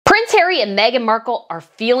Harry and Meghan Markle are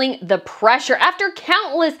feeling the pressure. After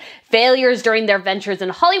countless failures during their ventures in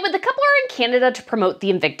Hollywood, the couple are in Canada to promote the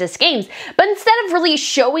Invictus Games. But instead of really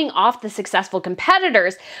showing off the successful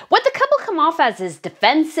competitors, what the couple come off as is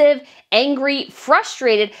defensive, angry,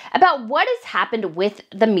 frustrated about what has happened with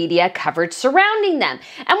the media coverage surrounding them.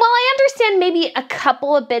 And while I understand maybe a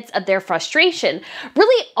couple of bits of their frustration,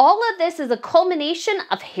 really all of this is a culmination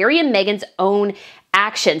of Harry and Meghan's own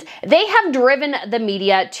actions. They have driven the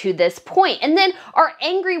media to this point and then are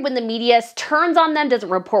angry when the media turns on them, doesn't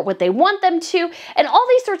report what they want them to, and all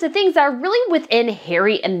these sorts of things that are really within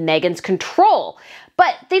Harry and Meghan's control.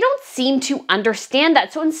 But they don't seem to understand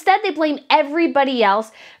that. So instead they blame everybody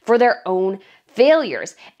else for their own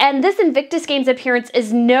failures. And this Invictus Games appearance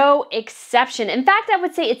is no exception. In fact, I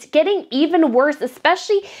would say it's getting even worse,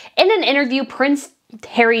 especially in an interview Prince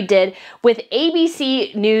Harry did with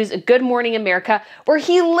ABC News Good Morning America, where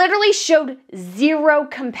he literally showed zero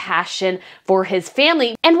compassion for his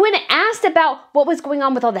family. And when asked about what was going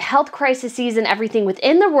on with all the health crises and everything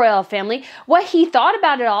within the royal family, what he thought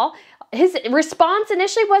about it all, his response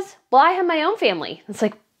initially was, well, I have my own family. It's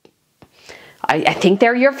like, I think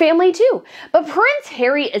they're your family too. But Prince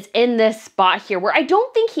Harry is in this spot here where I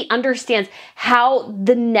don't think he understands how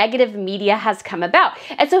the negative media has come about.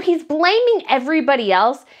 And so he's blaming everybody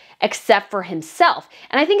else except for himself.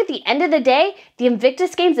 And I think at the end of the day, the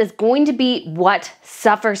Invictus Games is going to be what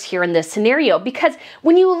suffers here in this scenario. Because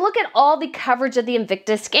when you look at all the coverage of the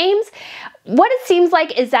Invictus Games, what it seems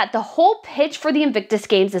like is that the whole pitch for the Invictus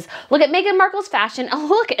Games is, look at Meghan Markle's fashion, oh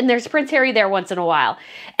look, and there's Prince Harry there once in a while.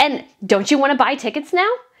 And don't you want to buy tickets now?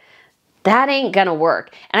 That ain't gonna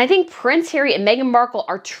work. And I think Prince Harry and Meghan Markle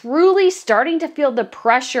are truly starting to feel the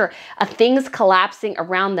pressure of things collapsing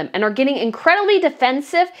around them and are getting incredibly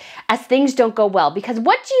defensive as things don't go well. Because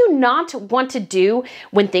what do you not want to do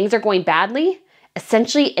when things are going badly?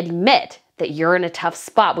 Essentially admit that you're in a tough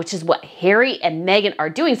spot, which is what Harry and Meghan are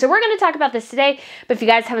doing. So we're going to talk about this today. But if you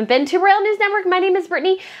guys haven't been to Royal News Network, my name is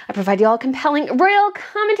Brittany. I provide you all compelling royal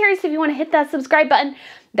commentary. So if you want to hit that subscribe button,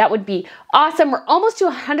 that would be awesome. We're almost to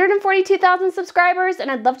 142,000 subscribers, and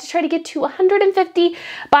I'd love to try to get to 150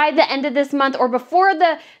 by the end of this month or before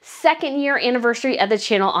the second year anniversary of the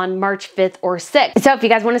channel on March 5th or 6th. So if you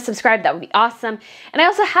guys want to subscribe, that would be awesome. And I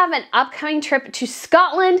also have an upcoming trip to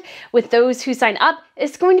Scotland with those who sign up.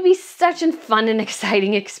 It's going to be such a fun and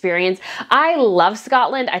exciting experience. I love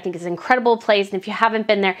Scotland. I think it's an incredible place. And if you haven't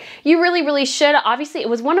been there, you really, really should. Obviously, it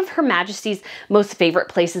was one of Her Majesty's most favorite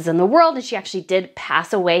places in the world. And she actually did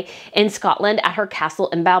pass away in Scotland at her castle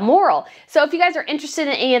in Balmoral. So if you guys are interested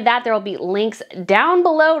in any of that, there will be links down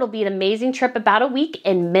below. It'll be an amazing trip, about a week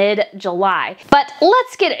in mid-July. But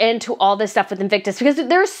let's get into all this stuff with Invictus because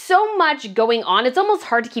there's so much going on. It's almost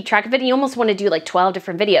hard to keep track of it. And you almost want to do like 12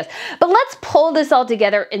 different videos. But let's pull this all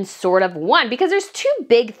together in sort of one because there's two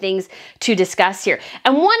big things to discuss here.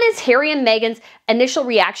 And one is Harry and Meghan's initial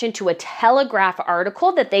reaction to a Telegraph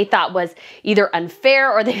article that they thought was either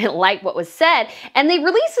unfair or they didn't like what was said. And they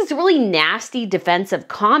released this really nasty defensive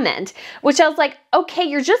comment, which I was like, okay,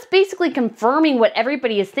 you're just basically confirming what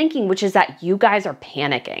everybody is thinking, which is that you guys are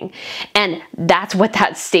panicking. And that's what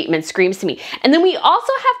that statement screams to me. And then we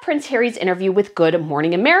also have Prince Harry's interview with Good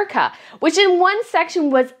Morning America, which in one section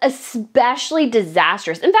was especially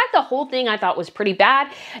disastrous. In fact, the whole thing I thought was pretty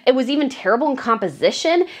bad. It was even terrible in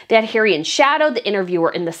composition. They had Harry in shadow, the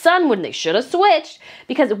interviewer in the sun when they should have switched.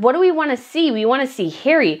 Because what do we want to see? We want to see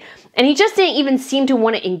Harry. And he just didn't even seem to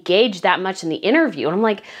want to engage that much in the interview. And I'm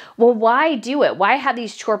like, well, why do it? Why have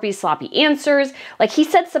these chorpy, sloppy answers? Like, he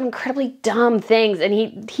said some incredibly dumb things and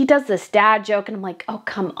he does this dad joke and I'm like, oh,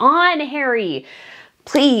 come on, Harry.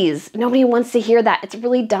 Please, nobody wants to hear that. It's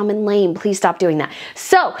really dumb and lame. Please stop doing that.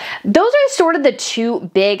 So those are sort of the two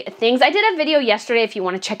big things. I did a video yesterday, if you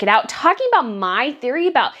want to check it out, talking about my theory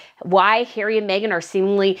about why Harry and Meghan are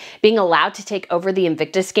seemingly being allowed to take over the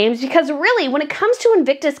Invictus Games. Because really, when it comes to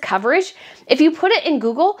Invictus coverage, if you put it in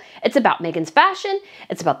Google, it's about Meghan's fashion,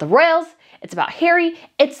 it's about the royals, it's about Harry,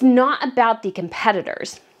 it's not about the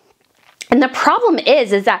competitors. And the problem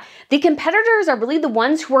is that the competitors are really the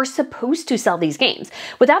ones who are supposed to sell these games.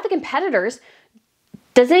 Without the competitors,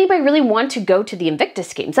 does anybody really want to go to the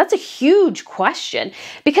Invictus Games? That's a huge question.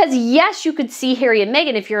 Because yes, you could see Harry and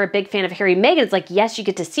Meghan. If you're a big fan of Harry and Meghan, it's like, yes, you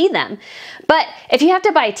get to see them. But if you have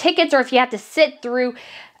to buy tickets or if you have to sit through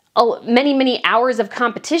many, many hours of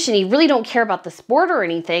competition, you really don't care about the sport or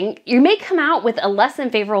anything, you may come out with a less than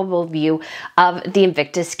favorable view of the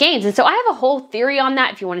Invictus Games. And so I have a whole theory on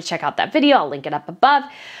that. If you want to check out that video, I'll link it up above.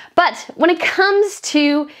 But when it comes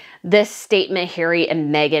to this statement Harry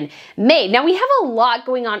and Meghan made. Now, we have a lot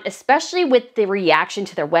going on, especially with the reaction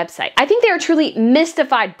to their website. I think they are truly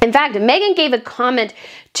mystified. In fact, Meghan gave a comment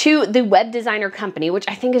to the web designer company, which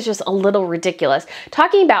I think is just a little ridiculous,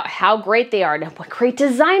 talking about how great they are and what great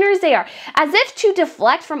designers they are, as if to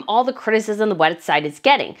deflect from all the criticism the website is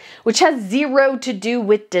getting, which has zero to do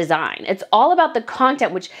with design. It's all about the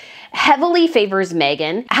content, which heavily favors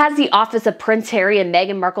Meghan, has the office of Prince Harry and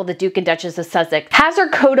Meghan Markle, the Duke and Duchess of Sussex, has her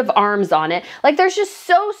coat of arms on it. Like, there's just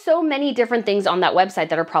so many different things on that website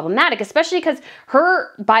that are problematic, especially because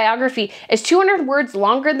her biography is 200 words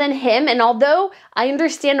longer than him. And although I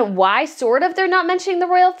understand why sort of they're not mentioning the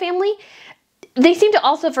royal family, they seem to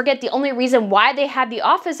also forget the only reason why they had the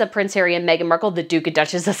office of Prince Harry and Meghan Markle, the Duke and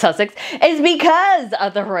Duchess of Sussex, is because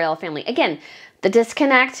of the royal family. Again, the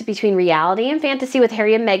disconnect between reality and fantasy with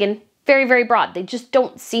Harry and Meghan, very broad. They just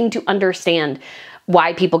don't seem to understand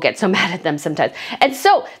why people get so mad at them sometimes. And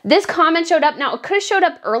so this comment showed up. Now, it could have showed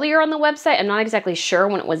up earlier on the website. I'm not exactly sure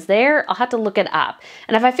when it was there. I'll have to look it up.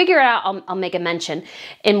 And if I figure it out, I'll make a mention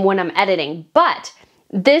when I'm editing. But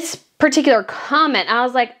this particular comment, I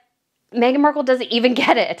was like, Meghan Markle doesn't even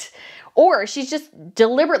get it. Or she's just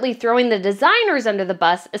deliberately throwing the designers under the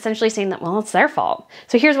bus, essentially saying that, well, it's their fault.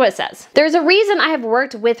 So here's what it says. There's a reason I have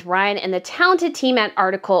worked with Ryan and the talented team at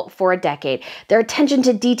Article for a decade. Their attention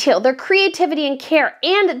to detail, their creativity and care,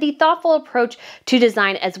 and the thoughtful approach to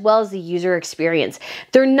design, as well as the user experience.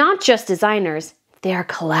 They're not just designers. They are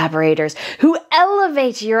collaborators who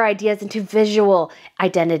elevate your ideas into visual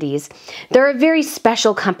identities. They're a very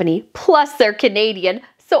special company, plus they're Canadian,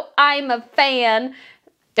 so I'm a fan.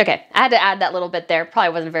 Okay, I had to add that little bit there.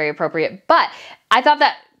 Probably wasn't very appropriate, but I thought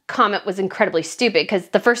that comment was incredibly stupid because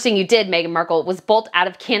the first thing you did, Meghan Markle, was bolt out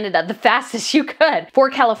of Canada the fastest you could for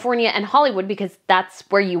California and Hollywood because that's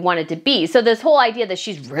where you wanted to be. So this whole idea that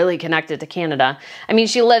she's really connected to Canada, I mean,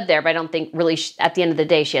 she lived there, but I don't think really at the end of the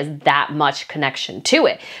day she has that much connection to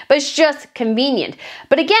it. But it's just convenient.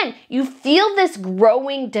 But again, you feel this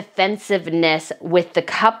growing defensiveness with the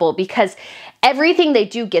couple because everything they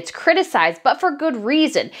do gets criticized, but for good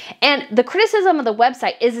reason. And the criticism of the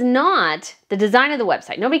website is not the design of the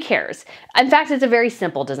website. Nobody cares. In fact, it's a very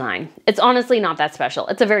simple design. It's honestly not that special.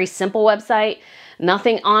 It's a very simple website.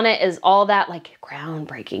 Nothing on it is all that like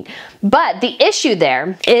groundbreaking. But the issue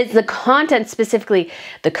there is the content, specifically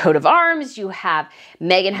the coat of arms. You have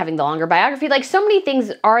Meghan having the longer biography. Like, so many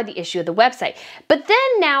things are the issue of the website. But then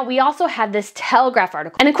now we also had this Telegraph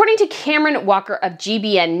article. And according to Cameron Walker of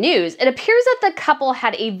GBN News, it appears that the couple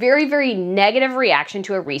had a very negative reaction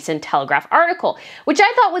to a recent Telegraph article, which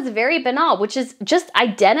I thought was very banal, which is just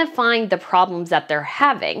identifying the problems that they're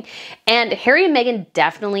having. And Harry and Meghan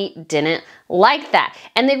definitely didn't like that.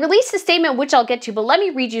 And they released a statement, which I'll get to, but let me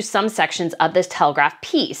read you some sections of this Telegraph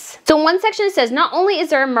piece. So in one section it says, not only is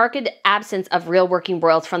there a marked absence of real working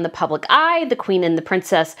royals from the public eye, the Queen and the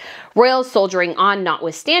Princess royals soldiering on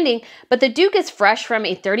notwithstanding, but the Duke is fresh from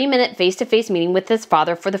a 30-minute face-to-face meeting with his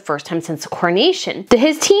father for the first time since the coronation.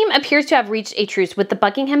 His team appears to have reached a truce with the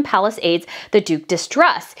Buckingham Palace aides the Duke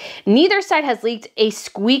distrusts. Neither side has leaked a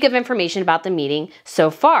squeak of information about the meeting so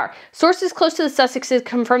far. Sources close to the Sussexes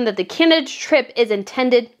confirm that the Canada trip is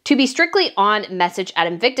intended to be strictly on message at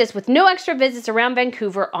Invictus with no extra visits around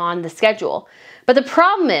Vancouver on the schedule. But the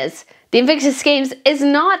problem is, the Invictus Games is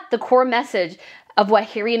not the core message of what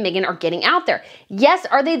Harry and Meghan are getting out there. Yes,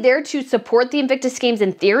 are they there to support the Invictus Games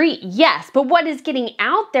in theory? Yes, but what is getting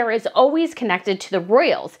out there is always connected to the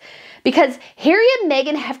royals. Because Harry and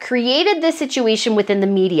Meghan have created this situation within the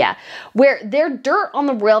media where their dirt on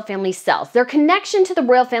the royal family sells. Their connection to the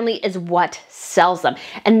royal family is what sells them.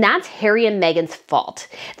 And that's Harry and Meghan's fault.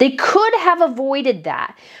 They could have avoided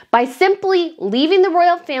that by simply leaving the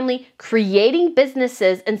royal family, creating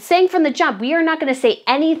businesses, and saying from the jump, we are not going to say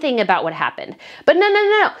anything about what happened. But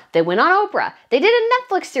no. They went on Oprah. They did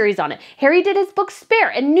a Netflix series on it. Harry did his book Spare,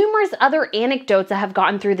 and numerous other anecdotes that have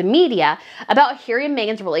gotten through the media about Harry and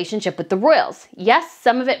Meghan's relationship with the royals. Yes,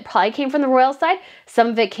 some of it probably came from the royal side. Some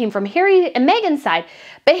of it came from Harry and Meghan's side.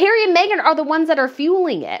 But Harry and Meghan are the ones that are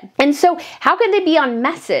fueling it. And so how can they be on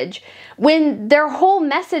message when their whole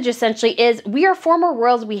message essentially is, we are former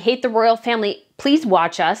royals, we hate the royal family, please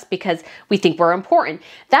watch us because we think we're important.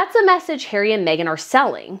 That's a message Harry and Meghan are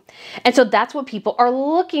selling. And so that's what people are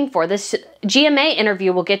looking for. This GMA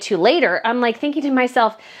interview we'll get to later, I'm like thinking to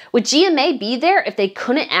myself, would GMA be there if they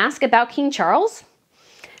couldn't ask about King Charles?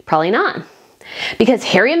 Probably not. Because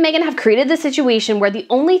Harry and Meghan have created the situation where the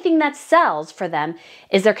only thing that sells for them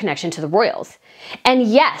is their connection to the royals. And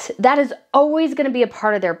yes, that is always going to be a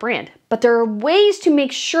part of their brand. but there are ways to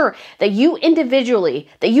make sure that you individually,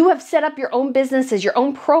 that you have set up your own businesses, your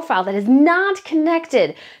own profile that is not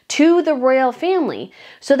connected to the royal family,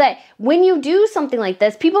 so that when you do something like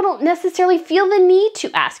this, people don't necessarily feel the need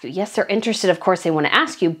to ask you. Yes, they're interested, of course they want to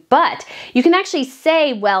ask you, but you can actually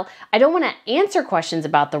say, well, I don't want to answer questions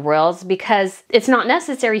about the royals because it's not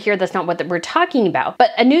necessary here. That's not what we're talking about.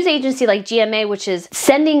 But a news agency like GMA, which is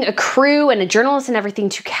sending a crew and a journalist and everything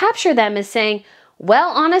to capture them, is saying, well,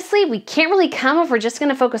 honestly, we can't really come if we're just going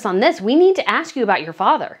to focus on this. We need to ask you about your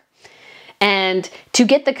father. And to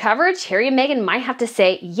get the coverage, Harry and Meghan might have to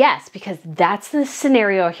say yes, because that's the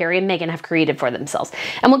scenario Harry and Meghan have created for themselves.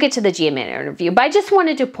 And we'll get to the GMA interview, but I just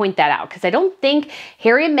wanted to point that out because I don't think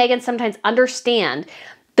Harry and Meghan sometimes understand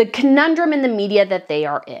the conundrum in the media that they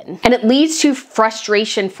are in. And it leads to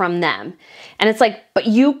frustration from them. And it's like, but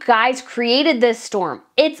you guys created this storm.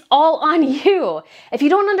 It's all on you. If you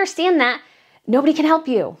don't understand that, nobody can help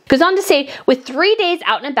you. Goes on to say, with 3 days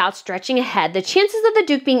out and about stretching ahead, the chances of the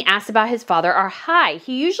Duke being asked about his father are high.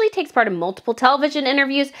 He usually takes part in multiple television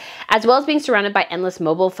interviews, as well as being surrounded by endless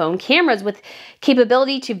mobile phone cameras with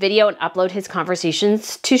capability to video and upload his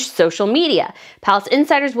conversations to social media. Palace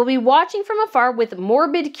insiders will be watching from afar with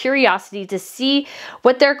morbid curiosity to see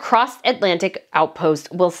what their cross-Atlantic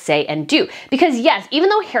outpost will say and do. Because yes, even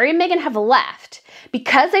though Harry and Meghan have left,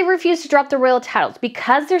 because they refuse to drop the royal titles,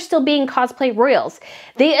 because they're still being cosplay royals,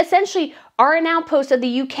 they essentially are an outpost of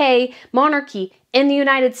the UK monarchy in the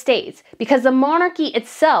United States. Because the monarchy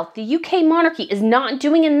itself, the UK monarchy, is not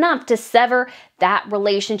doing enough to sever that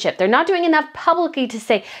relationship. They're not doing enough publicly to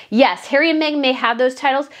say, yes, Harry and Meghan may have those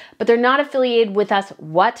titles, but they're not affiliated with us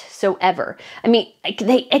whatsoever. I mean,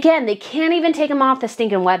 they can't even take them off the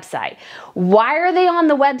stinking website. Why are they on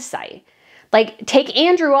the website? Like, take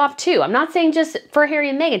Andrew off too. I'm not saying just for Harry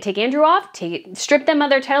and Meghan. Take Andrew off, strip them of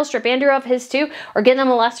their titles, strip Andrew of his too, or give them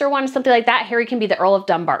a lesser one, something like that. Harry can be the Earl of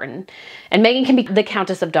Dumbarton, and Meghan can be the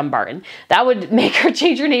Countess of Dumbarton. That would make her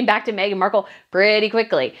change her name back to Meghan Markle pretty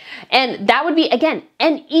quickly. And that would be, again,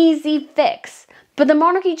 an easy fix. But the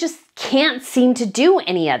monarchy just can't seem to do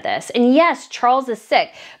any of this. And yes, Charles is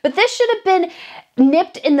sick, but this should have been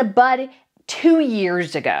nipped in the bud 2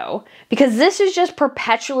 years ago, because this is just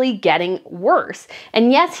perpetually getting worse.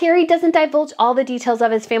 And yes, Harry doesn't divulge all the details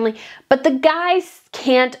of his family, but the guys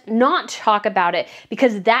can't not talk about it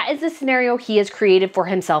because that is the scenario he has created for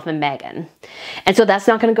himself and Meghan. And so that's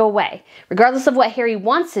not going to go away. Regardless of what Harry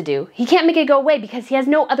wants to do, he can't make it go away because he has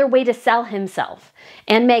no other way to sell himself.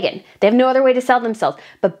 And Meghan, they have no other way to sell themselves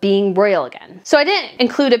but being royal again. So I didn't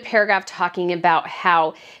include a paragraph talking about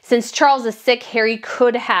how, since Charles is sick, Harry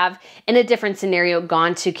could have, in a different scenario,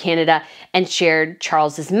 gone to Canada and shared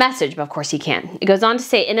Charles's message, but of course he can't. It goes on to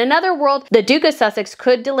say, in another world, the Duke of Sussex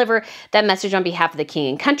could deliver that message on behalf of the king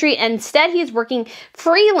and country. Instead, he is working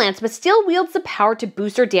freelance, but still wields the power to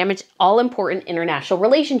boost or damage all important international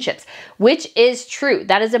relationships, which is true.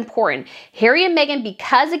 That is important. Harry and Meghan,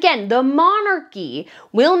 because again, the monarchy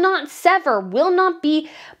will not sever, will not be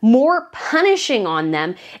more punishing on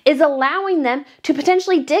them, is allowing them to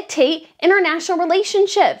potentially dictate international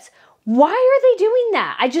relationships. Why are they doing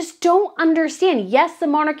that? I just don't understand. Yes, the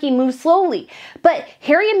monarchy moves slowly, but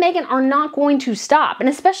Harry and Meghan are not going to stop. And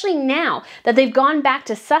especially now that they've gone back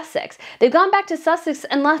to Sussex. They've gone back to Sussex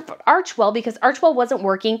and left Archewell because Archewell wasn't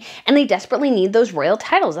working and they desperately need those royal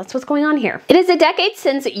titles. That's what's going on here. It is a decade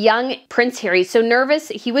since young Prince Harry, so nervous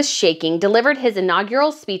he was shaking, delivered his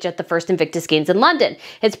inaugural speech at the first Invictus Games in London.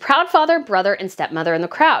 His proud father, brother, and stepmother in the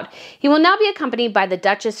crowd. He will now be accompanied by the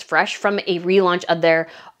Duchess, fresh from a relaunch of their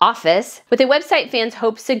office, with a website fans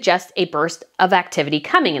hope suggests a burst of activity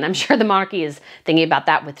coming, and I'm sure the monarchy is thinking about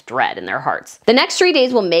that with dread in their hearts. The next 3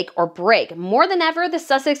 days will make or break. More than ever, the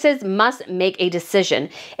Sussexes must make a decision.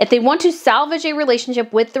 If they want to salvage a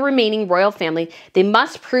relationship with the remaining royal family, they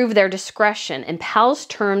must prove their discretion. In palace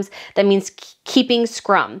terms, that means keeping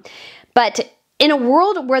scrum. But in a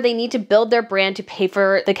world where they need to build their brand to pay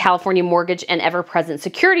for the California mortgage and ever-present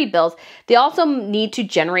security bills, they also need to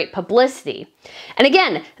generate publicity. And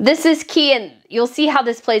again, this is key, and you'll see how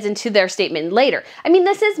this plays into their statement later. I mean,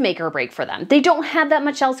 this is make or break for them. They don't have that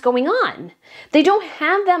much else going on. They don't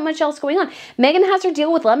have that much else going on. Meghan has her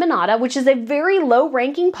deal with Lemonada, which is a very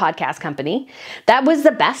low-ranking podcast company. That was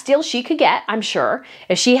the best deal she could get, I'm sure.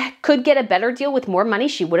 If she could get a better deal with more money,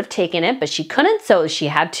 she would have taken it, but she couldn't, so she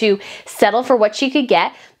had to settle for what she could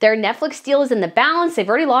get. Their Netflix deal is in the balance. They've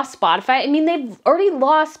already lost Spotify. I mean, they've already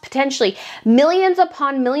lost potentially millions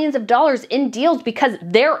upon millions of dollars in deals because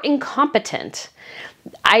they're incompetent.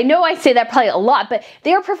 I know I say that probably a lot, but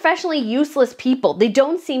they are professionally useless people. They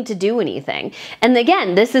don't seem to do anything. And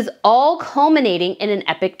again, this is all culminating in an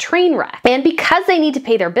epic train wreck. And because they need to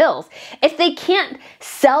pay their bills, if they can't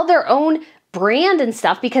sell their own brand and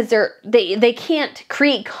stuff because they can't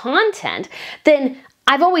create content, then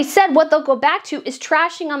I've always said what they'll go back to is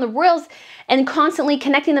trashing on the royals and constantly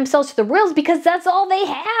connecting themselves to the royals because that's all they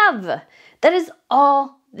have. That is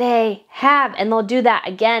all they have. And they'll do that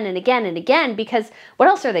again and again and again because what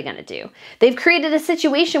else are they going to do? They've created a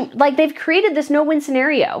situation, like they've created this no-win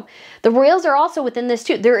scenario. The royals are also within this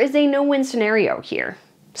too. There is a no-win scenario here.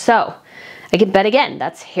 So, but again,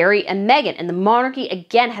 that's Harry and Meghan, and the monarchy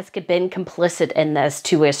again has been complicit in this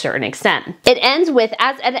to a certain extent. It ends with,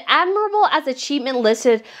 as admirable as achievement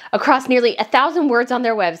listed across nearly 1,000 words on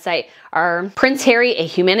their website are Prince Harry, a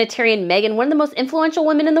humanitarian, Meghan, one of the most influential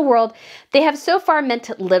women in the world. They have so far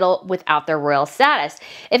meant little without their royal status.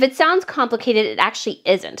 If it sounds complicated, it actually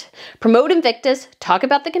isn't. Promote Invictus, talk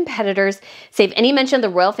about the competitors, save any mention of the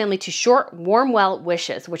royal family to short, warm well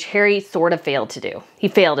wishes, which Harry sort of failed to do. He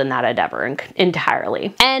failed in that endeavor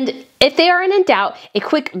entirely. And if they are in doubt, a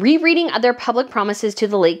quick rereading of their public promises to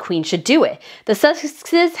the late Queen should do it. The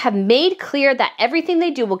Sussexes have made clear that everything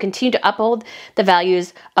they do will continue to uphold the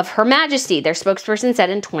values of Her Majesty, their spokesperson said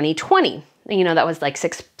in 2020. You know, that was like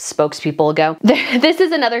 6 spokespeople ago. This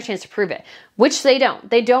is another chance to prove it, which they don't.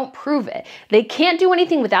 They don't prove it. They can't do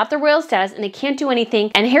anything without the royal status, and they can't do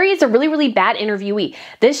anything. And Harry is a really, really bad interviewee.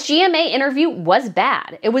 This GMA interview was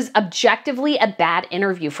bad. It was objectively a bad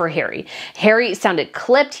interview for Harry. Harry sounded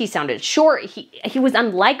clipped. He sounded short. He was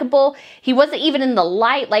unlikable. He wasn't even in the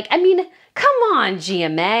light. Like, I mean, come on,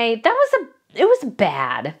 GMA. It was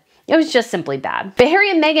bad. It was just simply bad. But Harry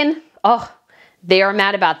and Meghan, oh, they are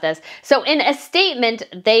mad about this. So in a statement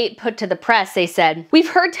they put to the press, they said, "We've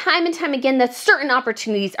heard time and time again that certain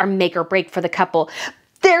opportunities are make or break for the couple.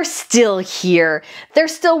 They're still here. They're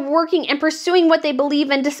still working and pursuing what they believe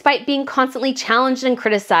in despite being constantly challenged and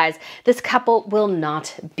criticized. This couple will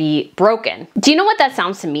not be broken." Do you know what that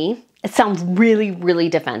sounds to me? It sounds really, really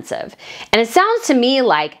defensive. And it sounds to me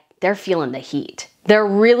like they're feeling the heat. They're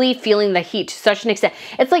really feeling the heat to such an extent.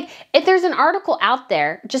 It's like, if there's an article out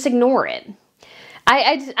there, just ignore it.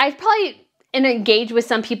 I probably engage with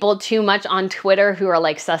some people too much on Twitter who are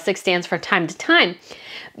like Sussex stands from time to time.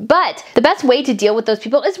 But the best way to deal with those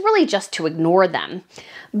people is really just to ignore them.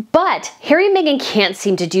 But Harry and Meghan can't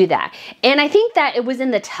seem to do that. And I think that it was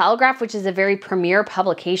in the Telegraph, which is a very premier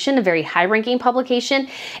publication, a very high-ranking publication.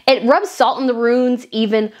 It rubs salt in the wounds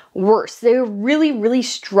even worse. They're really, really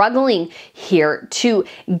struggling here to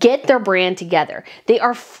get their brand together. They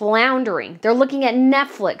are floundering. They're looking at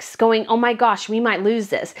Netflix going, oh my gosh, we might lose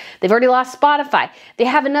this. They've already lost Spotify. They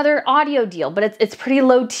have another audio deal, but it's pretty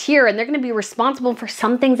low tier, and they're going to be responsible for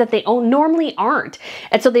some things that they normally aren't.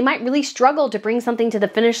 And so they might really struggle to bring something to the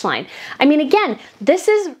finish line. I mean, again, this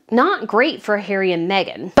is not great for Harry and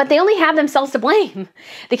Meghan, but they only have themselves to blame.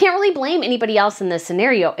 They can't really blame anybody else in this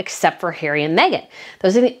scenario except for Harry and Meghan.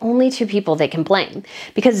 Those are the only 2 people they can blame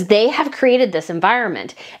because they have created this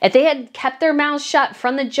environment. If they had kept their mouths shut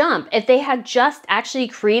from the jump, if they had just actually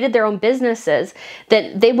created their own businesses,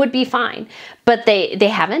 then they would be fine. But they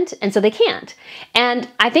haven't, and so they can't. And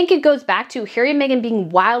I think it goes back to Harry and Meghan being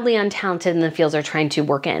wildly untalented in the fields they're trying to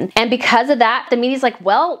work in. And because of that, the media's like,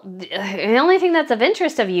 well, the only thing that's of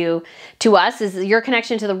interest to us is your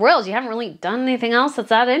connection to the royals. You haven't really done anything else that's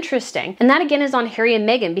that interesting. And that again is on Harry and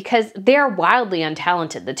Meghan because they are wildly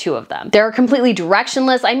untalented, the 2 of them. They're completely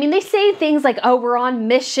directionless. I mean, they say things like, oh, we're on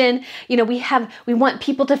mission. You know, we want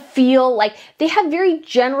people to feel like they have very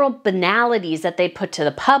general banalities that they put to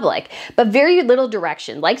the public, but very little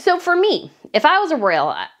direction. Like, so for me, if I was a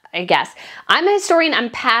royal, I guess, I'm a historian. I'm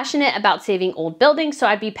passionate about saving old buildings, so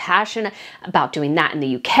I'd be passionate about doing that in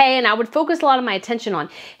the UK, and I would focus a lot of my attention on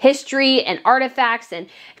history and artifacts and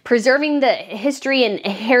preserving the history and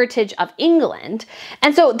heritage of England.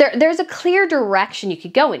 And so there's a clear direction you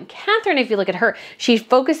could go in. Catherine, if you look at her, she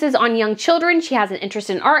focuses on young children. She has an interest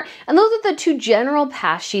in art. And those are the 2 general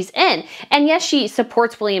paths she's in. And yes, she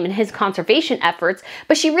supports William in his conservation efforts,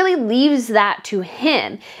 but she really leaves that to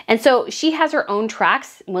him. And so she has her own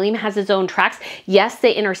tracks. William has his own tracks. Yes,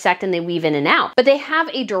 they intersect and they weave in and out, but they have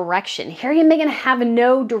a direction. Harry and Meghan have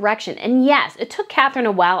no direction. And yes, it took Catherine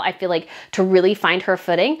a while, I feel like, to really find her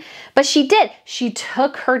footing. But she did. She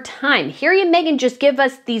took her time. Harry and Meghan just give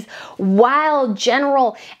us these wild,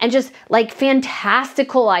 general, and just like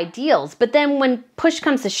fantastical ideals. But then when push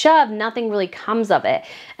comes to shove, nothing really comes of it.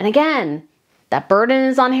 And again, that burden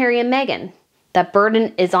is on Harry and Meghan. That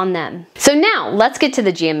burden is on them. So now let's get to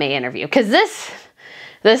the GMA interview, because this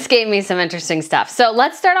This gave me some interesting stuff. So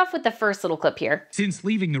let's start off with the first little clip here. Since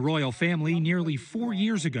leaving the royal family nearly 4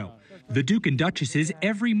 years ago, the Duke and Duchess's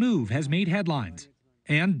every move has made headlines.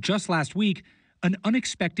 And just last week, an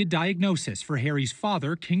unexpected diagnosis for Harry's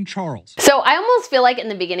father, King Charles. So I almost feel like in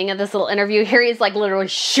the beginning of this little interview, Harry's like literally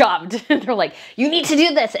shoved. They're like, you need to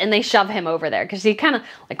do this. And they shove him over there because he kind of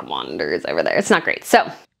like wanders over there. It's not great.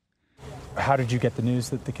 So how did you get the news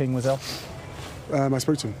that the king was ill? I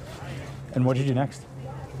spoke to him. And what did you do next?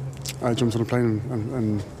 I jumped on a plane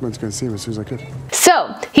and went to go and see him as soon as I could.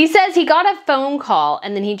 So he says he got a phone call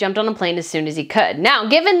and then he jumped on a plane as soon as he could. Now,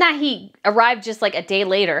 given that he arrived just like a day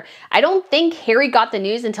later, I don't think Harry got the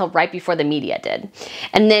news until right before the media did.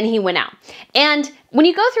 And then he went out. And when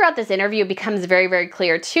you go throughout this interview, it becomes very, very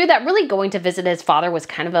clear too that really going to visit his father was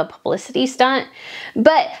kind of a publicity stunt.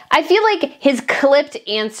 But I feel like his clipped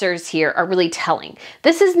answers here are really telling.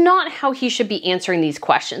 This is not how he should be answering these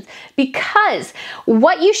questions, because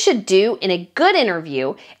what you should do in a good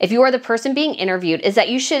interview, if you are the person being interviewed, is that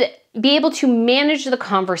you should be able to manage the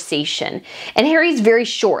conversation. And Harry's very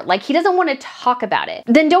short, like he doesn't want to talk about it.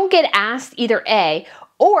 Then don't get asked either A,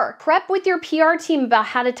 or prep with your PR team about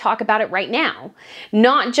how to talk about it right now.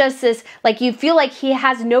 Not just this, like you feel like he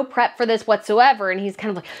has no prep for this whatsoever and he's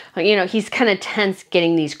kind of like, you know, he's kind of tense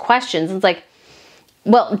getting these questions. It's like,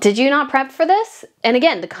 well, did you not prep for this? And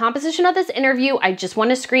again, the composition of this interview, I just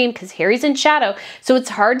want to scream because Harry's in shadow. So it's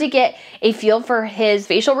hard to get a feel for his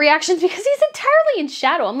facial reactions because he's entirely in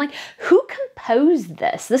shadow. I'm like, who composed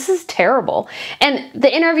this? This is terrible. And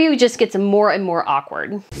the interview just gets more and more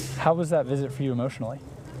awkward. How was that visit for you emotionally?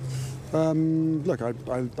 Look, I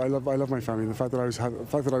love my family. The fact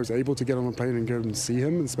that I was able to get on a plane and go and see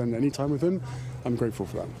him and spend any time with him, I'm grateful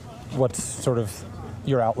for that. What's sort of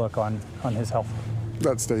your outlook on his health?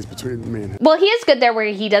 That stays between me and him. Well, he is good there where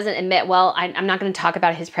he doesn't admit, well, I'm not going to talk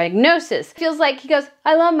about his prognosis. Feels like he goes,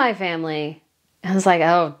 I love my family. And it's like,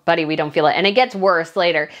 oh, buddy, we don't feel it. And it gets worse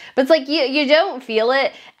later. But it's like, you don't feel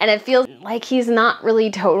it. And it feels like he's not really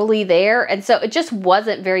totally there. And so it just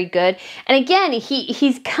wasn't very good. And again,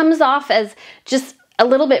 he comes off as just a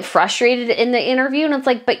little bit frustrated in the interview. And it's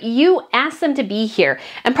like, but you asked them to be here.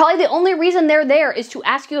 And probably the only reason they're there is to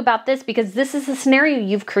ask you about this because this is the scenario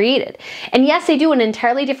you've created. And yes, they do an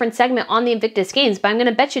entirely different segment on the Invictus Games, but I'm going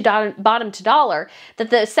to bet you bottom to dollar that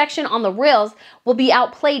the section on the Reels will be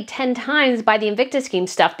outplayed 10 times by the Invictus Game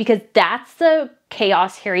stuff because that's the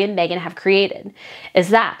chaos Harry and Meghan have created. Is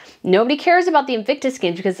that nobody cares about the Invictus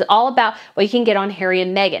Games because it's all about what you can get on Harry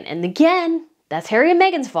and Meghan. And again, that's Harry and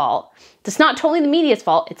Meghan's fault. It's not totally the media's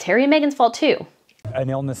fault. It's Harry and Meghan's fault too. An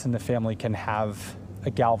illness in the family can have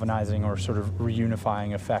a galvanizing or sort of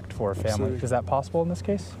reunifying effect for a family. Absolutely. Is that possible in this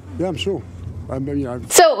case? Yeah, I'm sure.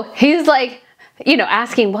 So he's like, you know,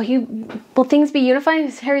 asking, will things be unifying?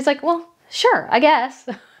 Harry's like, well, sure, I guess.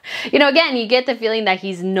 You know, again, you get the feeling that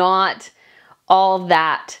he's not all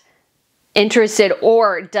that interested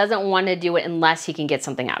or doesn't want to do it unless he can get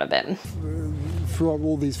something out of it. Throughout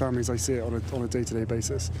all these families, I see it on a day-to-day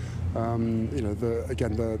basis. You know,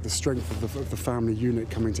 the strength of the family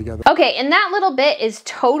unit coming together. Okay, and that little bit is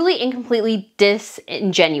totally and completely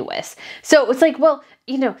disingenuous. So it's like, well,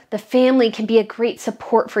 you know, the family can be a great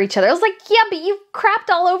support for each other. I was like, yeah, but you crapped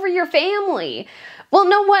all over your family. Well,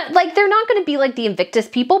 no, what? Like, they're not going to be like the Invictus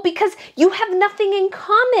people because you have nothing in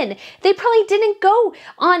common. They probably didn't go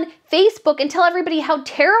on Facebook and tell everybody how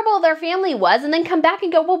terrible their family was and then come back and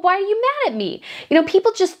go, well, why are you mad at me? You know,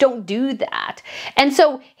 people just don't do that. And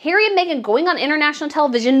so Harry and Meghan going on international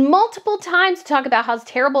television multiple times to talk about how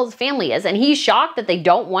terrible his family is, and he's shocked that they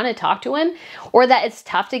don't want to talk to him or that it's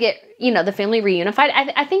tough to get, you know, the family reunified.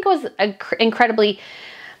 I think it was incredibly...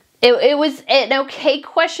 It was an okay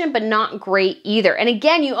question, but not great either. And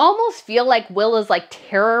again, you almost feel like Will is like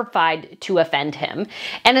terrified to offend him.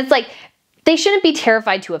 And it's like, they shouldn't be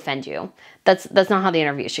terrified to offend you. That's not how the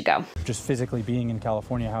interview should go. Just physically being in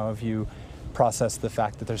California, how have you processed the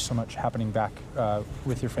fact that there's so much happening back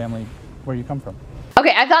with your family where you come from?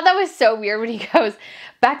 Okay, I thought that was so weird when he goes,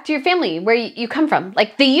 back to your family, where you come from.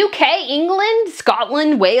 Like the UK, England,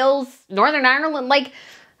 Scotland, Wales, Northern Ireland, like...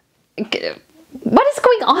 What is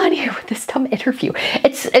going on here with this dumb interview?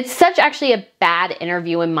 It's such actually a bad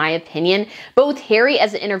interview in my opinion. Both Harry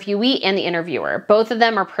as an interviewee and the interviewer. Both of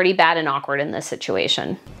them are pretty bad and awkward in this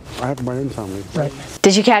situation. I have my own family. Right.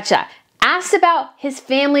 Did you catch that? Asked about his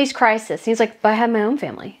family's crisis. He's like, but I have my own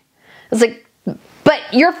family. I was like, but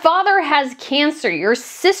your father has cancer. Your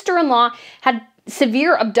sister-in-law had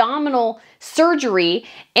severe abdominal surgery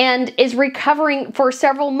and is recovering for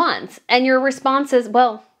several months. And your response is,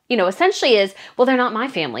 well, you know, essentially is, well, they're not my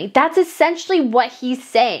family. That's essentially what he's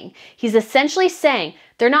saying. He's essentially saying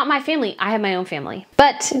they're not my family. I have my own family.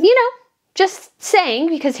 But, you know, just saying,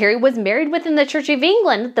 because Harry was married within the Church of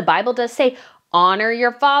England, the Bible does say, honor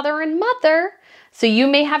your father and mother, so you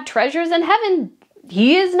may have treasures in heaven.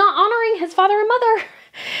 He is not honoring his father and mother.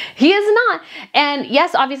 He is not. And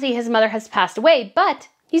yes, obviously his mother has passed away, but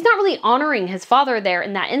he's not really honoring his father there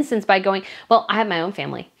in that instance by going, well, I have my own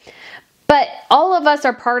family. But all of us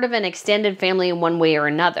are part of an extended family in one way or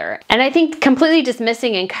another. And I think completely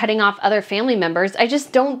dismissing and cutting off other family members, I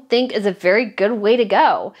just don't think is a very good way to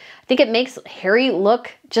go. I think it makes Harry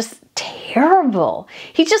look just terrible.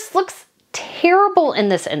 He just looks terrible in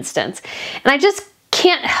this instance. And I just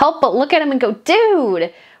can't help but look at him and go,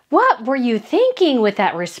 dude, what were you thinking with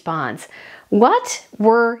that response? What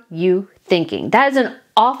were you thinking? That is an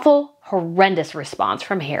awful, horrendous response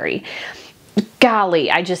from Harry. Golly,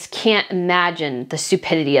 I just can't imagine the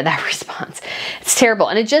stupidity of that response. It's terrible.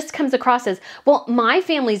 And it just comes across as, well, my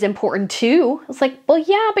family's important too. It's like, well,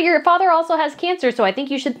 yeah, but your father also has cancer, so I think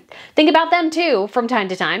you should think about them too from time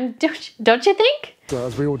to time. Don't you think?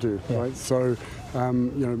 As we all do, right? So, you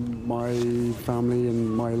know, my family and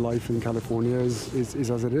my life in California is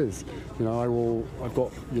as it is. You know, I've got,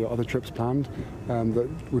 you know, other trips planned that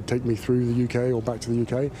would take me through the UK or back to the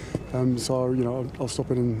UK. So, you know, I'll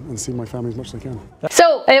stop in and see my family as much as I can.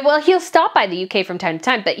 So, well, he'll stop by the UK from time to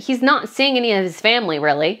time, but he's not seeing any of his family,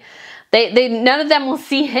 really. None of them will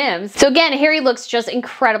see him. So again, Harry looks just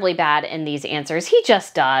incredibly bad in these answers. He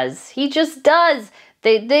just does. He just does.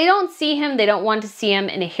 They don't see him, they don't want to see him,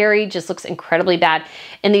 and Harry just looks incredibly bad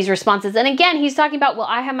in these responses. And again, he's talking about, well,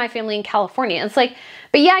 I have my family in California. And it's like,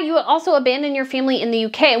 but yeah, you also abandoned your family in the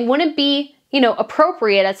UK, and wouldn't it be, you know,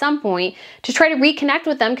 appropriate at some point to try to reconnect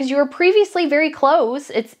with them because you were previously very close.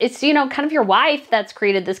 It's you know, kind of your wife that's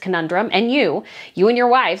created this conundrum, and you and your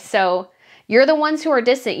wife. So you're the ones who are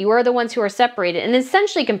distant. You are the ones who are separated, and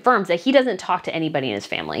essentially confirms that he doesn't talk to anybody in his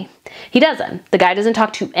family. He doesn't. The guy doesn't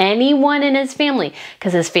talk to anyone in his family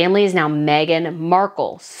because his family is now Meghan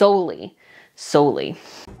Markle solely.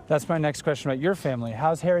 That's my next question about your family.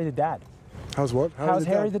 How's Harry the dad? How's what? How's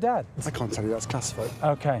Harry the dad? I can't tell you, that's classified.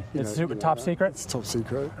 Okay, it's top secret? It's top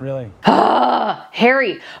secret. Really?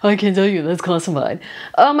 Harry, I can't tell you, that's classified.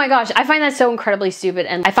 Oh my gosh, I find that so incredibly stupid,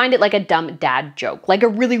 and I find it like a dumb dad joke, like a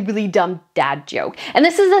really, really dumb dad joke. And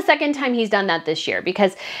this is the second time he's done that this year,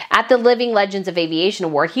 because at the Living Legends of Aviation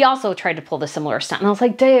Award, he also tried to pull the similar stunt, and I was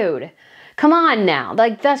like, dude, come on now,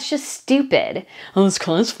 like that's just stupid. Oh, it's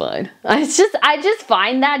classified. I just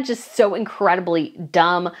find that just so incredibly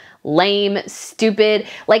dumb, lame, stupid.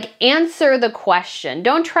 Like, answer the question.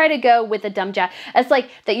 Don't try to go with a dumb jab. It's like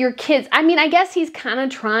that your kids, I mean, I guess he's kind of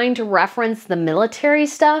trying to reference the military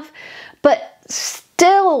stuff, but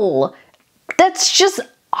still, that's just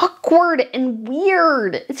awkward and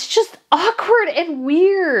weird. It's just awkward and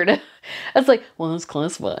weird. It's like, well, it's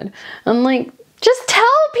classified. I'm like, just tell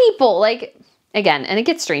people, like, again, and it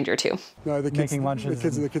gets stranger too. No, the kids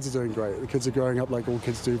are doing great. The kids are growing up like all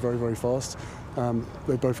kids do, very, very fast.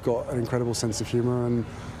 They've both got an incredible sense of humor and,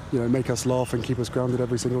 you know, make us laugh and keep us grounded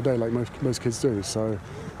every single day like most kids do. So,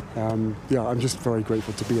 yeah, I'm just very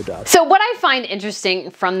grateful to be a dad. So what I find interesting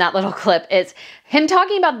from that little clip is him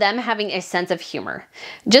talking about them having a sense of humor.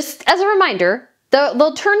 Just as a reminder,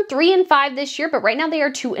 they'll turn 3 and 5 this year, but right now they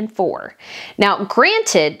are 2 and 4. Now,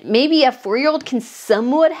 granted, maybe a 4-year-old can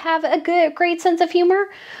somewhat have a great sense of humor,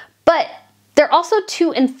 but they're also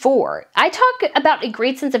 2 and 4. I talk about a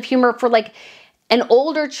great sense of humor for like an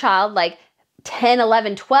older child, like 10,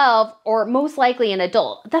 11, 12, or most likely an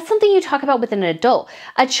adult. That's something you talk about with an adult.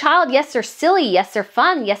 A child, yes, they're silly, yes, they're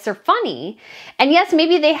fun, yes, they're funny, and yes,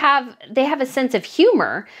 maybe they have a sense of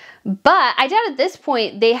humor, but I doubt at this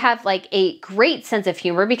point they have like a great sense of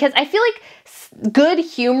humor, because I feel like good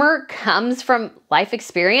humor comes from life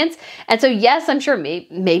experience. And so yes, I'm sure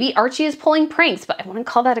maybe Archie is pulling pranks, but I wouldn't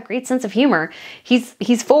call that a great sense of humor.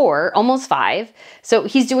 He's 4, almost 5. So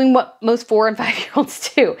he's doing what most 4 and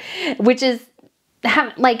 5-year-olds do, which is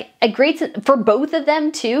have like a great, for both of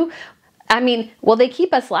them too. I mean, well, they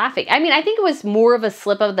keep us laughing. I mean, I think it was more of a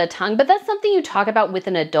slip of the tongue, but that's something you talk about with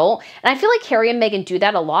an adult. And I feel like Harry and Meghan do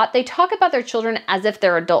that a lot. They talk about their children as if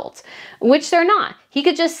they're adults, which they're not. He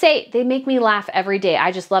could just say, they make me laugh every day.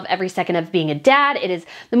 I just love every second of being a dad. It is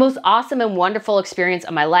the most awesome and wonderful experience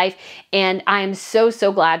of my life. And I am so,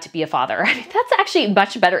 so glad to be a father. I mean, that's actually a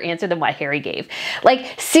much better answer than what Harry gave.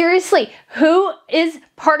 Like, seriously, who is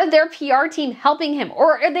part of their PR team helping him?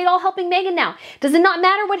 Or are they all helping Meghan now? Does it not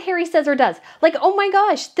matter what Harry says or does? Like, oh my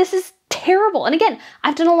gosh, this is terrible. And again,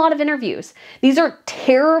 I've done a lot of interviews. These are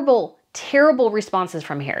terrible, terrible responses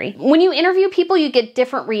from Harry. When you interview people, you get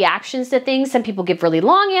different reactions to things. Some people give really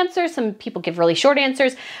long answers, some people give really short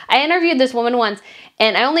answers. I interviewed this woman once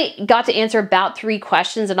and I only got to answer about 3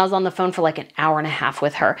 questions and I was on the phone for like an hour and a half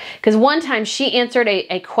with her. Because one time she answered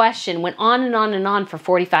a question, went on and on and on for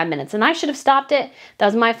 45 minutes and I should have stopped it. That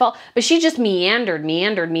was my fault. But she just meandered.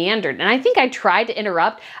 And I think I tried to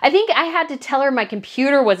interrupt. I think I had to tell her my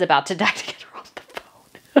computer was about to die to get her off the phone.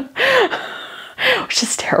 Which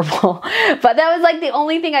is terrible. But that was like the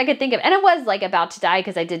only thing I could think of. And it was like about to die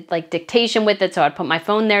because I did like dictation with it. So I'd put my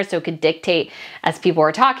phone there so it could dictate as people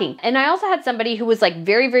were talking. And I also had somebody who was like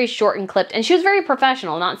very, very short and clipped and she was very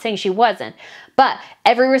professional, not saying she wasn't. But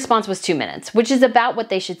every response was 2 minutes, which is about what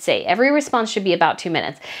they should say. Every response should be about 2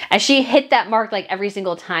 minutes. And she hit that mark like every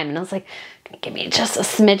single time. And I was like, give me just a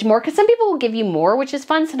smidge more, because some people will give you more, which is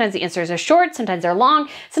fun. Sometimes the answers are short, sometimes they're long.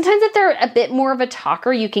 Sometimes if they're a bit more of a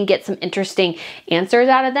talker, you can get some interesting answers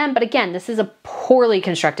out of them. But again, this is a poorly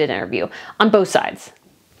constructed interview on both sides.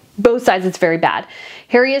 Both sides, it's very bad.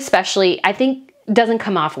 Harry especially, I think, doesn't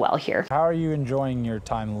come off well here. How are you enjoying your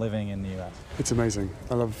time living in the US? It's amazing.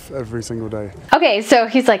 I love every single day. Okay, so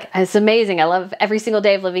he's like, it's amazing. I love every single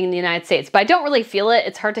day of living in the United States, but I don't really feel it.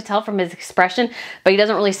 It's hard to tell from his expression, but he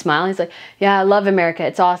doesn't really smile. He's like, yeah, I love America.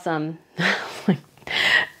 It's awesome.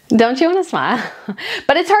 Don't you want to smile?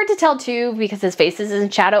 But it's hard to tell too because his face is in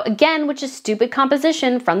shadow again, which is stupid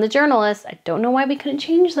composition from the journalist. I don't know why we couldn't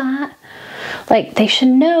change that. Like they should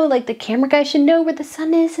know, like the camera guy should know where the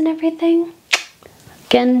sun is and everything.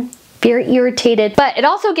 Again, very irritated. But it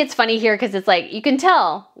also gets funny here because it's like, you can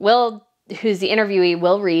tell Will, who's the interviewee,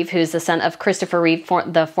 Will Reeve, who's the son of Christopher Reeve,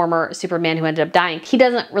 the former Superman who ended up dying, he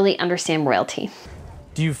doesn't really understand royalty.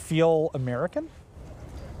 Do you feel American?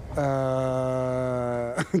 Do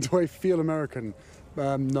I feel American?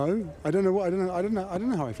 No, I don't know. I don't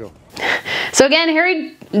know how I feel. So again,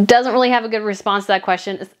 Harry doesn't really have a good response to that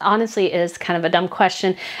question. It honestly is kind of a dumb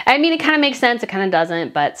question. I mean, it kind of makes sense. It kind of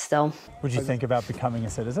doesn't, but still. Would you think about becoming a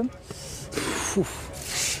citizen?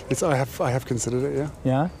 I have considered it.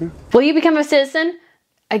 Yeah. Yeah. Will you become a citizen?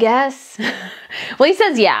 I guess. Well, he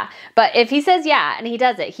says yeah, but if he says yeah and he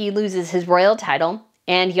does it, he loses his royal title.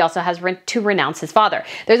 And he also has to renounce his father.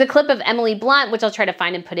 There's a clip of Emily Blunt, which I'll try to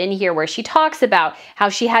find and put in here, where she talks about how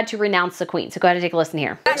she had to renounce the queen. So go ahead and take a listen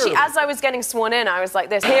here. Actually, as I was getting sworn in, I was like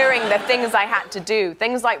this, hearing the things I had to do.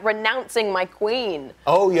 Things like renouncing my queen.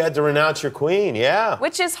 Oh, you had to renounce your queen, yeah.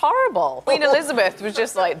 Which is horrible. Queen Elizabeth was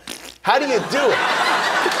just like... How do you do it?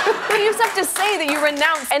 Well, you just have to say that you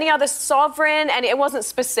renounce any other sovereign, and it wasn't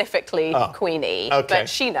specifically Queenie, okay. But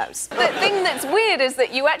she knows. The thing that's weird is that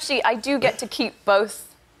I do get to keep both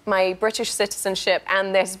my British citizenship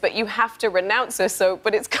and this, but you have to renounce her,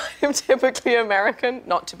 but it's kind of typically American,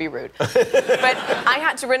 not to be rude. But I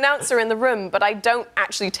had to renounce her in the room, but I don't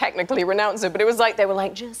actually technically renounce her, but it was like, they were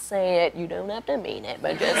like, just say it, you don't have to mean it,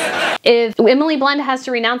 but just... If Emily Blunt has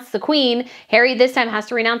to renounce the queen, Harry this time has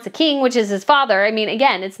to renounce the king, which is his father. I mean,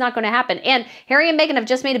 again, it's not going to happen. And Harry and Meghan have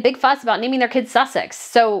just made a big fuss about naming their kid Sussex,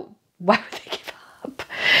 so why would they give up?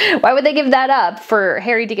 Why would they give that up for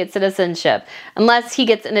Harry to get citizenship? Unless he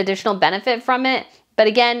gets an additional benefit from it. But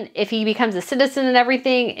again, if he becomes a citizen and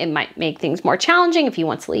everything, it might make things more challenging. If he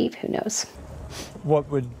wants to leave, who knows? What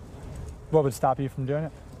would stop you from doing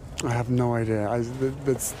it? I have no idea.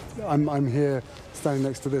 I'm here standing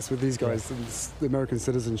next to this with these guys. And the American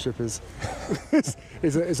citizenship is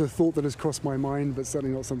a thought that has crossed my mind, but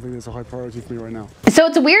certainly not something that's a high priority for me right now. So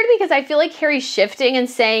it's weird because I feel like Harry's shifting and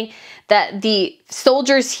saying that the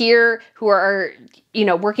soldiers here who are,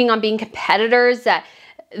 working on being competitors, that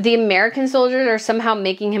the American soldiers are somehow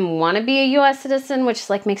making him want to be a U.S. citizen, which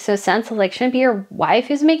like makes no sense. Like, shouldn't it be your wife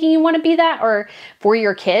who's making you want to be that, or for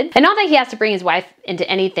your kid? And not that he has to bring his wife into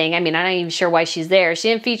anything. I mean, I'm not even sure why she's there. She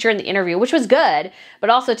didn't feature in the interview, which was good, but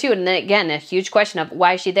also too, and then again, a huge question of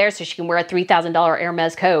why is she there so she can wear a $3,000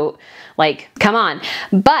 Hermes coat? Like, come on.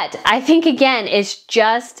 But I think again, it's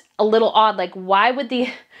just a little odd. Like, why would the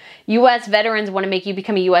U.S. veterans want to make you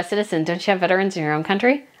become a U.S. citizen? Don't you have veterans in your own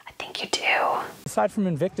country? I think you do. Aside from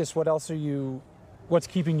Invictus, what's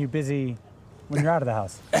keeping you busy when you're out of the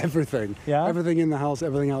house? Everything. Yeah? Everything in the house,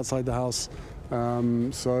 everything outside the house.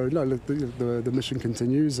 So no, look, the mission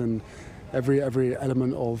continues and every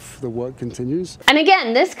element of the work continues. And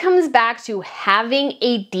again, this comes back to having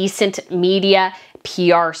a decent media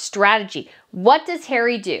PR strategy. What does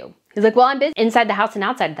Harry do? He's like, well, I'm busy inside the house and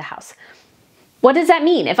outside the house. What does that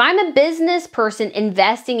mean? If I'm a business person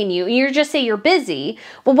investing in you and you just say you're busy,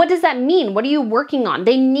 well, what does that mean? What are you working on?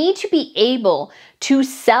 They need to be able to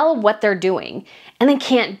sell what they're doing, and they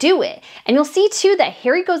can't do it. And you'll see too that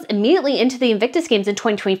Harry goes immediately into the Invictus Games in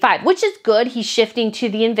 2025, which is good. He's shifting to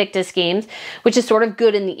the Invictus Games, which is sort of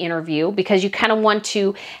good in the interview because you kind of want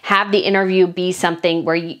to have the interview be something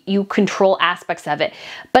where you control aspects of it.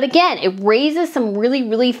 But again, it raises some really,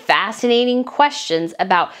 really fascinating questions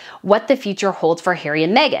about what the future holds for Harry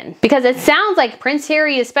and Meghan, because it sounds like Prince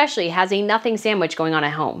Harry especially has a nothing sandwich going on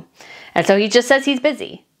at home. And so he just says he's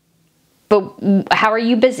busy. But how are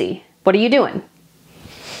you busy? What are you doing?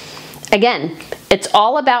 Again, it's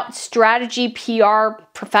all about strategy, PR,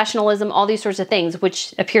 professionalism, all these sorts of things,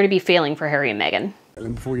 which appear to be failing for Harry and Meghan.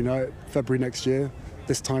 And before you know it, February next year,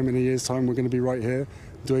 this time in a year's time, we're going to be right here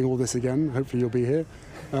doing all this again. Hopefully you'll be here.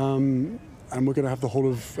 And we're going to have the whole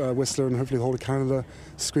of Whistler and hopefully the whole of Canada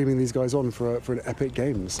screaming these guys on for an epic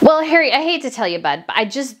games. Well, Harry, I hate to tell you, bud, but I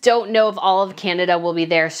just don't know if all of Canada will be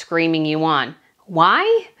there screaming you on.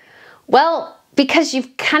 Why? Well, because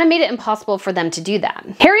you've kind of made it impossible for them to do that.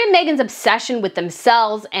 Harry and Meghan's obsession with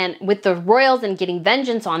themselves and with the royals and getting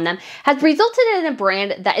vengeance on them has resulted in a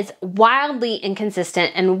brand that is wildly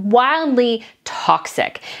inconsistent and wildly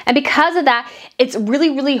toxic. And because of that, it's really,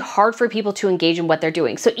 really hard for people to engage in what they're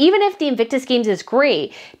doing. So even if the Invictus Games is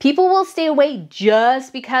great, people will stay away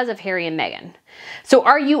just because of Harry and Meghan. So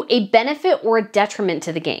are you a benefit or a detriment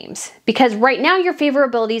to the games? Because right now your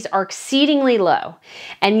favorabilities are exceedingly low.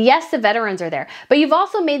 And yes, the veterans are there, but you've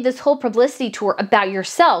also made this whole publicity tour about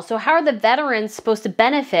yourself. So how are the veterans supposed to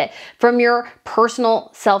benefit from your personal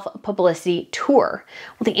self-publicity tour?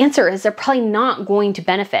 Well, the answer is they're probably not going to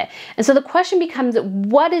benefit. And so the question becomes,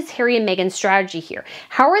 what is Harry and Meghan's strategy here?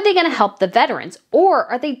 How are they going to help the veterans? Or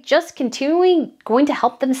are they just continuing going to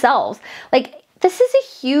help themselves? Like, this is a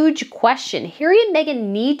huge question. Harry and Meghan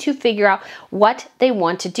need to figure out what they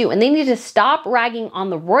want to do, and they need to stop ragging on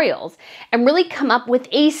the royals and really come up with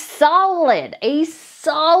a solid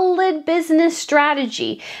business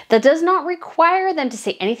strategy that does not require them to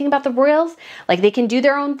say anything about the royals. Like, they can do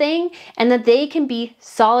their own thing and that they can be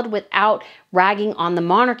solid without ragging on the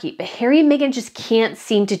monarchy. But Harry and Meghan just can't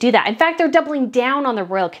seem to do that. In fact, they're doubling down on the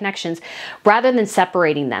royal connections rather than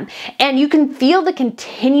separating them. And you can feel the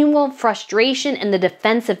continual frustration and the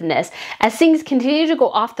defensiveness as things continue to go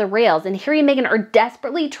off the rails, and Harry and Meghan are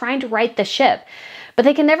desperately trying to right the ship. But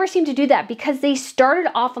they can never seem to do that because they started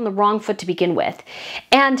off on the wrong foot to begin with.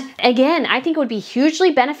 And again, I think it would be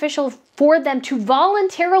hugely beneficial for them to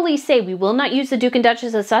voluntarily say, we will not use the Duke and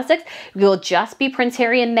Duchess of Sussex. We will just be Prince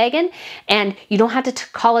Harry and Meghan. And you don't have to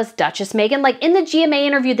call us Duchess Meghan. Like in the GMA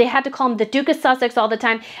interview, they had to call him the Duke of Sussex all the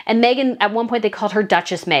time. And Meghan, at one point, they called her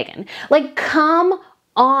Duchess Meghan. Like, come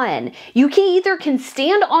on. You can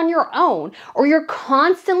stand on your own, or you're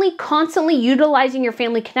constantly utilizing your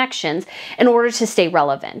family connections in order to stay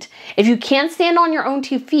relevant. If you can't stand on your own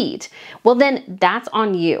 2 feet, well then that's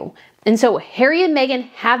on you. And so Harry and Meghan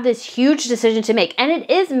have this huge decision to make, and it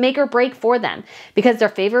is make or break for them because their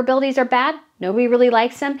favorabilities are bad. Nobody really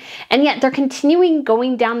likes them. And yet they're continuing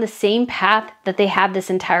going down the same path that they have this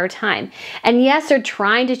entire time. And yes, they're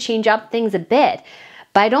trying to change up things a bit,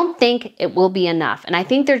 but I don't think it will be enough. And I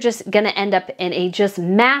think they're just going to end up in a just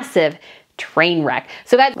massive train wreck.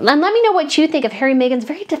 So guys, let me know what you think of Harry and Meghan's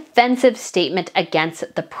very defensive statement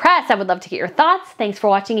against the press. I would love to get your thoughts. Thanks for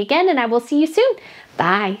watching again, and I will see you soon.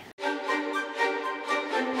 Bye.